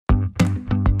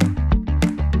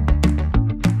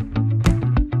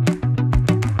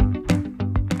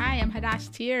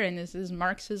Thier, and this is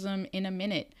Marxism in a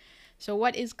Minute. So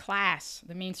what is class?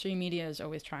 The mainstream media is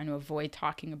always trying to avoid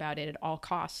talking about it at all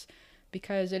costs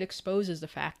because it exposes the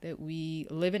fact that we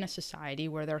live in a society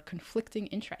where there are conflicting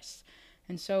interests.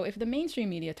 And so if the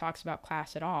mainstream media talks about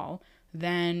class at all,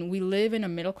 then we live in a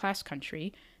middle-class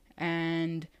country,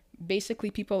 and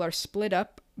basically people are split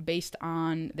up based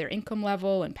on their income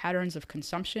level and patterns of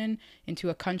consumption into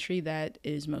a country that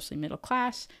is mostly middle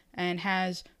class and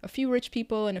has a few rich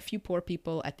people and a few poor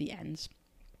people at the ends.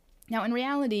 Now, in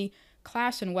reality,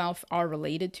 class and wealth are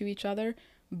related to each other,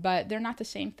 but they're not the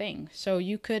same thing. So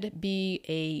you could be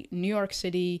a New York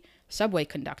City subway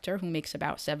conductor who makes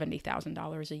about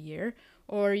 $70,000 a year,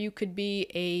 or you could be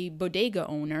a bodega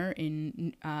owner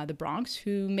in the Bronx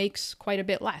who makes quite a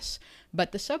bit less.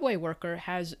 But the subway worker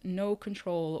has no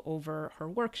control over her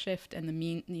work shift and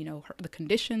the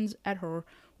conditions at her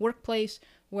workplace,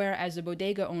 whereas a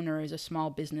bodega owner is a small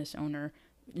business owner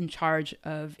in charge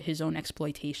of his own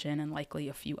exploitation and likely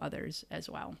a few others as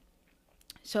well.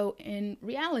 So in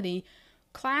reality,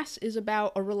 class is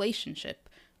about a relationship,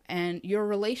 and your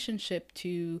relationship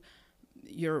to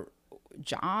your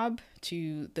job,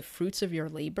 to the fruits of your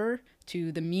labor,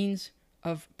 to the means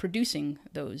of producing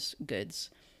those goods.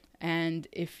 And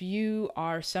if you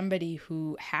are somebody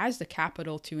who has the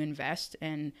capital to invest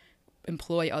and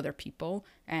employ other people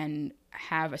and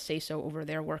have a say-so over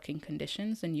their working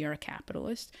conditions, then you're a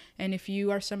capitalist. And if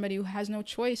you are somebody who has no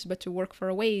choice but to work for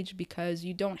a wage because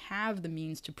you don't have the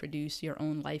means to produce your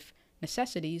own life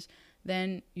necessities,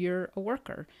 then you're a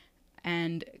worker.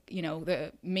 And,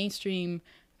 the mainstream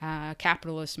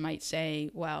capitalists might say,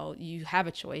 well, you have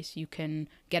a choice. You can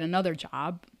get another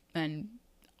job, and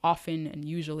often and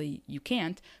usually you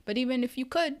can't. But even if you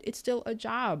could, it's still a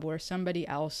job where somebody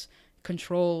else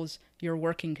controls your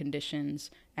working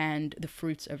conditions and the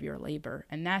fruits of your labor.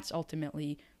 And that's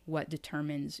ultimately what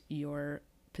determines your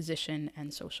position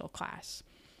and social class.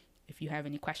 If you have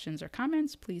any questions or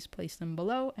comments, please place them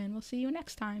below, and we'll see you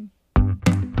next time.